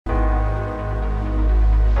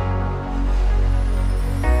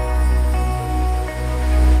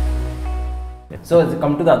So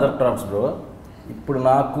come to the other crafts bro. ఇప్పుడు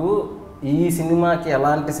నాకు ఈ సినిమాకి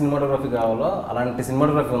ఎలాంటి సినిమాటోగ్రఫీ కావాలో అలాంటి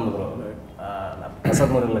సినిమాటోగ్రఫీ ఉంది బ్రో.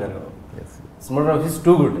 ప్రసాద్ మురళి గారు cinematography is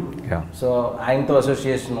too good. So ఆయనతో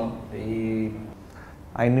అసోసియేషన్ ఈ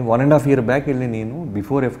ఆయన్ని 1.5 year బ్యాక్ వెళ్ళి నేను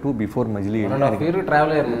బిఫోర్ F2 బిఫోర్ మజిలీ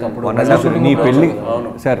ట్రావెల్ అయ్యారు. నీ పెళ్ళి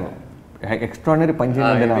సార్ ఎక్స్ట్రాడినరీ పని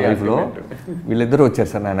చేయండి నా లైఫ్లో. వీళ్ళిద్దరూ వచ్చారు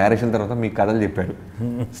సార్ నా నేరేషన్ తర్వాత మీకు కథలు చెప్పారు.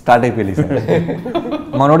 స్టార్ట్ అయిపోయింది సార్.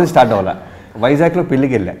 మనోడి స్టార్ట్ అవ్వాలా. వైజాగ్లో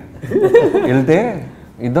పెళ్ళికి వెళ్తే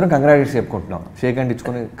ఇద్దరం కంగ్రాచులేషన్ చెప్పుకుంటున్నాం. షేక్ హ్యాండ్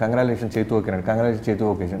ఇచ్చుకొని కంగ్రాచులేషన్ చేతు ఓకేనండి, కంగ్రాచులేషన్ చేతు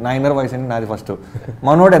ఓకే. నా ఇన్నర్ వాయిస్ అని నాది ఫస్ట్.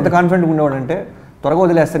 మనోడు ఎంత కాన్ఫిడెంట్గా ఉండేవాడు అంటే త్వరగా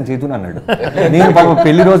వదిలేస్తాను చేతుని అన్నాడు. నేను పాపం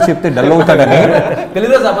పెళ్లి రోజు చెప్తే డల్ అవుతాడని.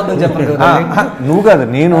 నువ్వు కాదు,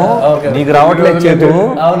 నేను నీకు రావట్లేదు చేతు,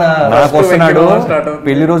 నాకు వస్తున్నాడు,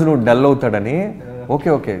 పెళ్లి రోజు నువ్వు డల్ అవుతాడని ఓకే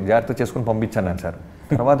ఓకే జాగ్రత్త చేసుకుని పంపించాను సార్.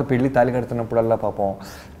 తర్వాత పెళ్లి తాళి కడుతున్నప్పుడల్లా పాపం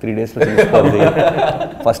 3 daysలో చేసుకోవాలి,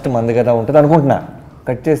 ఫస్ట్ మంది కదా ఉంటుంది అనుకుంటున్నా.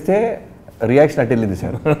 కట్ చేస్తే రియాక్షన్ అటు వెళ్ళింది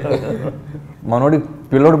సార్. మనోడి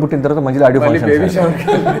పిల్లోడు పుట్టిన తర్వాత మధ్యలో ఆడియో ఫంక్షన్,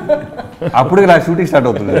 అప్పుడు ఇలా షూటింగ్ స్టార్ట్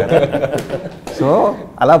అవుతుంది. సో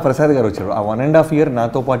అలా ప్రసాద్ గారు వచ్చారు. ఆ 1.5 year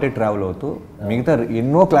నాతో పాటే ట్రావెల్ అవుతూ మిగతా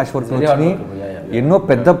ఎన్నో క్లాష్ వర్క్స్ వచ్చి ఎన్నో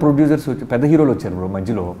పెద్ద ప్రొడ్యూసర్స్ వచ్చి పెద్ద హీరోలు వచ్చారు బ్రో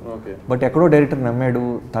మధ్యలో. బట్ ఎక్కడో డైరెక్టర్ నమ్మాడు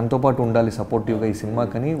తనతో పాటు ఉండాలి సపోర్టివ్గా ఈ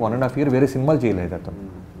సినిమాకని 1.5 year వేరే సినిమాలు చేయలేదు. అతను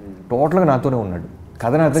టోటల్గా నాతోనే ఉన్నాడు.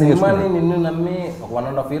 కథను అర్థం చేసుకుని నిన్ను నమ్మి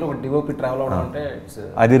 1.5 year ఒక డివోపీ ట్రావెల్ అవడం అంటే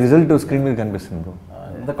అది రిజల్ట్ స్క్రీన్ మీద కనిపిస్తుంది bro.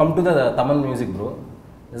 Come to the Thaman music bro.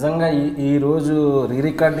 నిజంగా ఈ రోజు రీ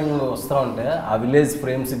రికార్డింగ్ వస్తూ ఉంటే ఆ విలేజ్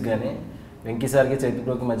ఫ్రేమ్స్కి కానీ వెంకీ సార్కి చైతు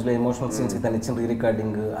బ్రోకి మధ్యలో ఎమోషనల్ సీన్స్కి తను ఇచ్చిన రీ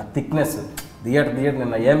రికార్డింగ్, ఆ థిక్నెస్ థియేటర్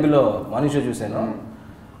నిన్న ఏఎంబిలో మనిషి చూశాను.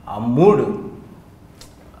 ఆ మూడ్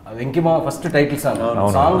వెంకీ మామ ఫస్ట్ టైటిల్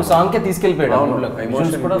సాంగ్కే తీసుకెళ్ళిపోయాడు.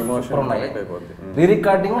 ఎమోషన్స్ కూడా సూపర్ ఉన్నాయి. రీ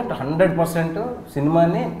రికార్డింగ్ 100%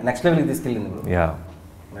 సినిమాని నెక్స్ట్ లెవెల్కి తీసుకెళ్ళింది బ్రో. యా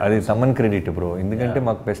అది తమన్ క్రెడిట్ బ్రో. ఎందుకంటే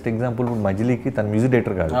మాకు బెస్ట్ ఎగ్జాంపుల్ మజిలీకి తన మ్యూజిక్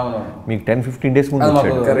డైరెక్టర్ కాదు, మీకు 10-15 days ముందు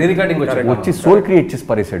వచ్చి సోల్ క్రియేట్ చేసి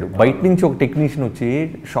పరేసాడు. బయట నుంచి ఒక టెక్నీషియన్ వచ్చి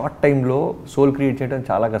షార్ట్ టైంలో సోల్ క్రియేట్ చేయడం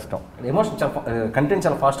చాలా కష్టం. కంటెంట్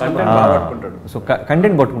చాలా ఫాస్ట్ పట్టుకుంటాడు. సో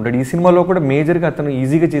కంటెంట్ పట్టుకుంటాడు. ఈ సినిమాలో కూడా మేజర్గా అతను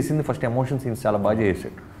ఈజీగా చేసింది ఫస్ట్ ఎమోషన్ సీన్స్ చాలా బాగా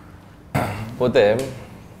చేసాడు. పోతే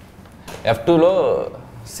F2లో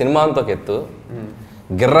సినిమా అంతా ఒక ఎత్తు,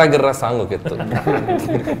 గిర్రా గిర్రా సాంగ్ ఒక ఎత్తు.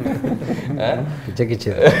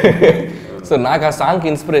 సో నాకు ఆ సాంగ్కి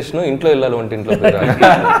ఇన్స్పిరేషన్ ఇంట్లో వెళ్ళాలి వంటింట్లో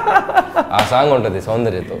ఆ సాంగ్ ఉంటుంది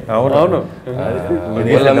సౌందర్యతో.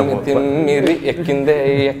 తిమ్మిరి ఎక్కిందే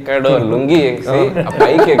ఎక్కడో లుంగి ఎక్కి ఆ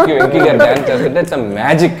పైకి ఎక్కి వెంకీ గారు డ్యాన్స్ చేస్తుంటే ఇట్స్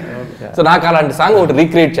మ్యాజిక్. సో నాకు అలాంటి సాంగ్ ఒకటి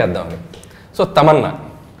రీక్రియేట్ చేద్దామని. సో తమన్నా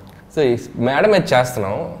సో ఈ మేడం అది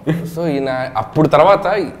చేస్తున్నాం. సో ఈయన అప్పుడు తర్వాత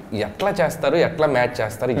ఎట్లా చేస్తారు, ఎట్లా మ్యాచ్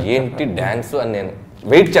చేస్తారు, ఏంటి డ్యాన్స్ అని నేను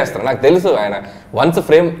వెయిట్ చేస్తాను. నాకు తెలుసు ఆయన వన్స్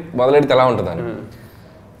ఫ్రేమ్ మొదలెడితే ఎలా ఉంటుందని.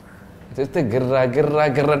 చేస్తే గిర్రా గిర్రా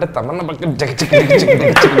గిర్రా అంటే తమన్నా పక్కన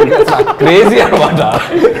క్రేజీ అనమాట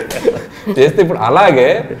చేస్తే. ఇప్పుడు అలాగే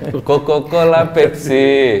కోకోకోలా పెప్సీ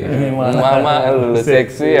మామా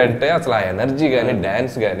సెక్సీ అంటే అసలు ఆ ఎనర్జీ కానీ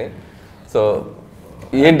డ్యాన్స్ కానీ సో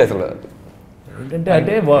ఏంటి అసలు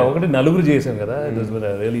ఏంటంటే ఒకటి నలుగురు చేసాం కదా. It was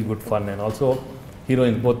really good fun. And also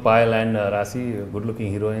heroines both Payal and రాశి గుడ్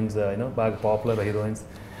లుకింగ్ హీరోయిన్స్, యూనో బాగా పాపులర్ హీరోయిన్స్,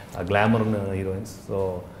 గ్లామర్ ఉన్న హీరోయిన్స్. సో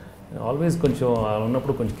ఆల్వేస్ కొంచెం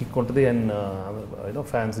ఉన్నప్పుడు కొంచెం కిక్ ఉంటుంది. అండ్ యూనో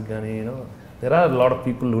ఫ్యాన్స్కి కానీ you know there are lot of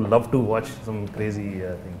people who love to watch some crazy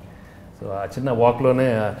thing. So ఆ చిన్న వాక్లోనే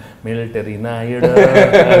మిలిటరీ నాయుడు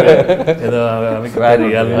ఏదో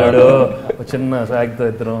అల్లుడు చిన్న స్వాగ్తో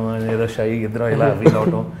ఇద్దరం ఏదో షై ఇద్దరం ఇలా ఫీల్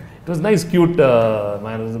అవటం. ఇట్ వాస్ నైస్ క్యూట్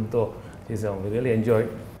మేనరిజంతో చేసాం. వి రియల్లీ ఎంజాయ్.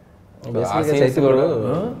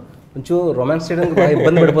 కొంచెం రొమాన్స్ చేయడానికి బాగా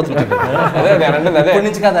ఇబ్బంది పడిపోతున్నాడు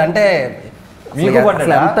నుంచి కదా. అంటే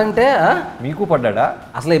మీకు పడ్డా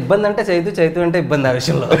అసలు ఇబ్బంది అంటే చైతు అంటే ఇబ్బంది ఆ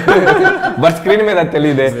విషయంలో. బట్ స్క్రీన్ మీద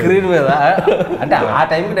తెలియదే. స్క్రీన్ మీద అంటే ఆ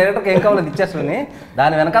టైంకి డైరెక్టర్కి ఏం కావాలో ఇచ్చేసుకుని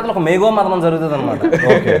దాని వెనకాల ఒక మేఘో మదనం జరుగుతుంది అనమాట.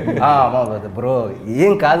 బ్రో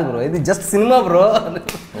ఏం కాదు బ్రో, ఇది జస్ట్ సినిమా బ్రో.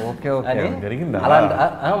 అలాంటి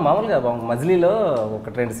మామూలుగా మజిలీలో ఒక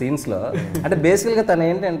 2 scenesలో అంటే బేసికల్గా తను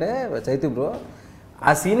ఏంటంటే చైతు బ్రో ఆ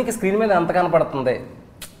సీన్కి స్క్రీన్ మీద ఎంత కనపడుతుంది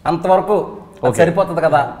అంతవరకు సరిపోతుంది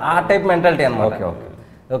కదా, ఆ టైప్ మెంటాలిటీ అనమాట.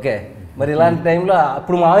 ఓకే మరి ఇలాంటి టైంలో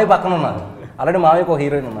అప్పుడు మావయ్య పక్కన ఉన్నారు, ఆల్రెడీ మావయ్యకు ఒక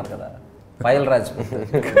హీరోయిన్ ఉన్నారు కదా పైల్ రాజ్పూత్.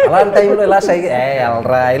 అలాంటి టైంలో ఇలా షై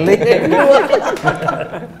వెళ్ళరా వెళ్ళి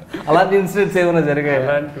అలాంటి ఇన్సిడెంట్స్ ఏమైనా జరిగాయి?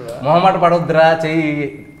 మొహమాట పడవద్దురా చెయ్యి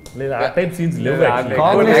లేదు ఆ టైప్ సీన్స్ లేవు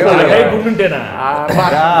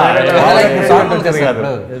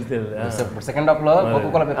సెకండ్ హాఫ్ లో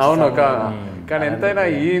అవును కానీ ఎంతైనా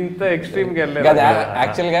ఇంత ఎక్స్ట్రీమ్ గా వెళ్ళలేదు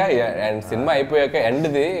యాక్చువల్ గా అండ్ సినిమా అయిపోయాక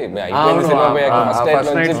ఎండ్ది అయిపోయింది సినిమా అయిపోయాక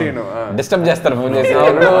ఫస్ట్ నైట్ సీన్ డిస్టర్బ్ చేస్తారు ఫోన్ చేసి.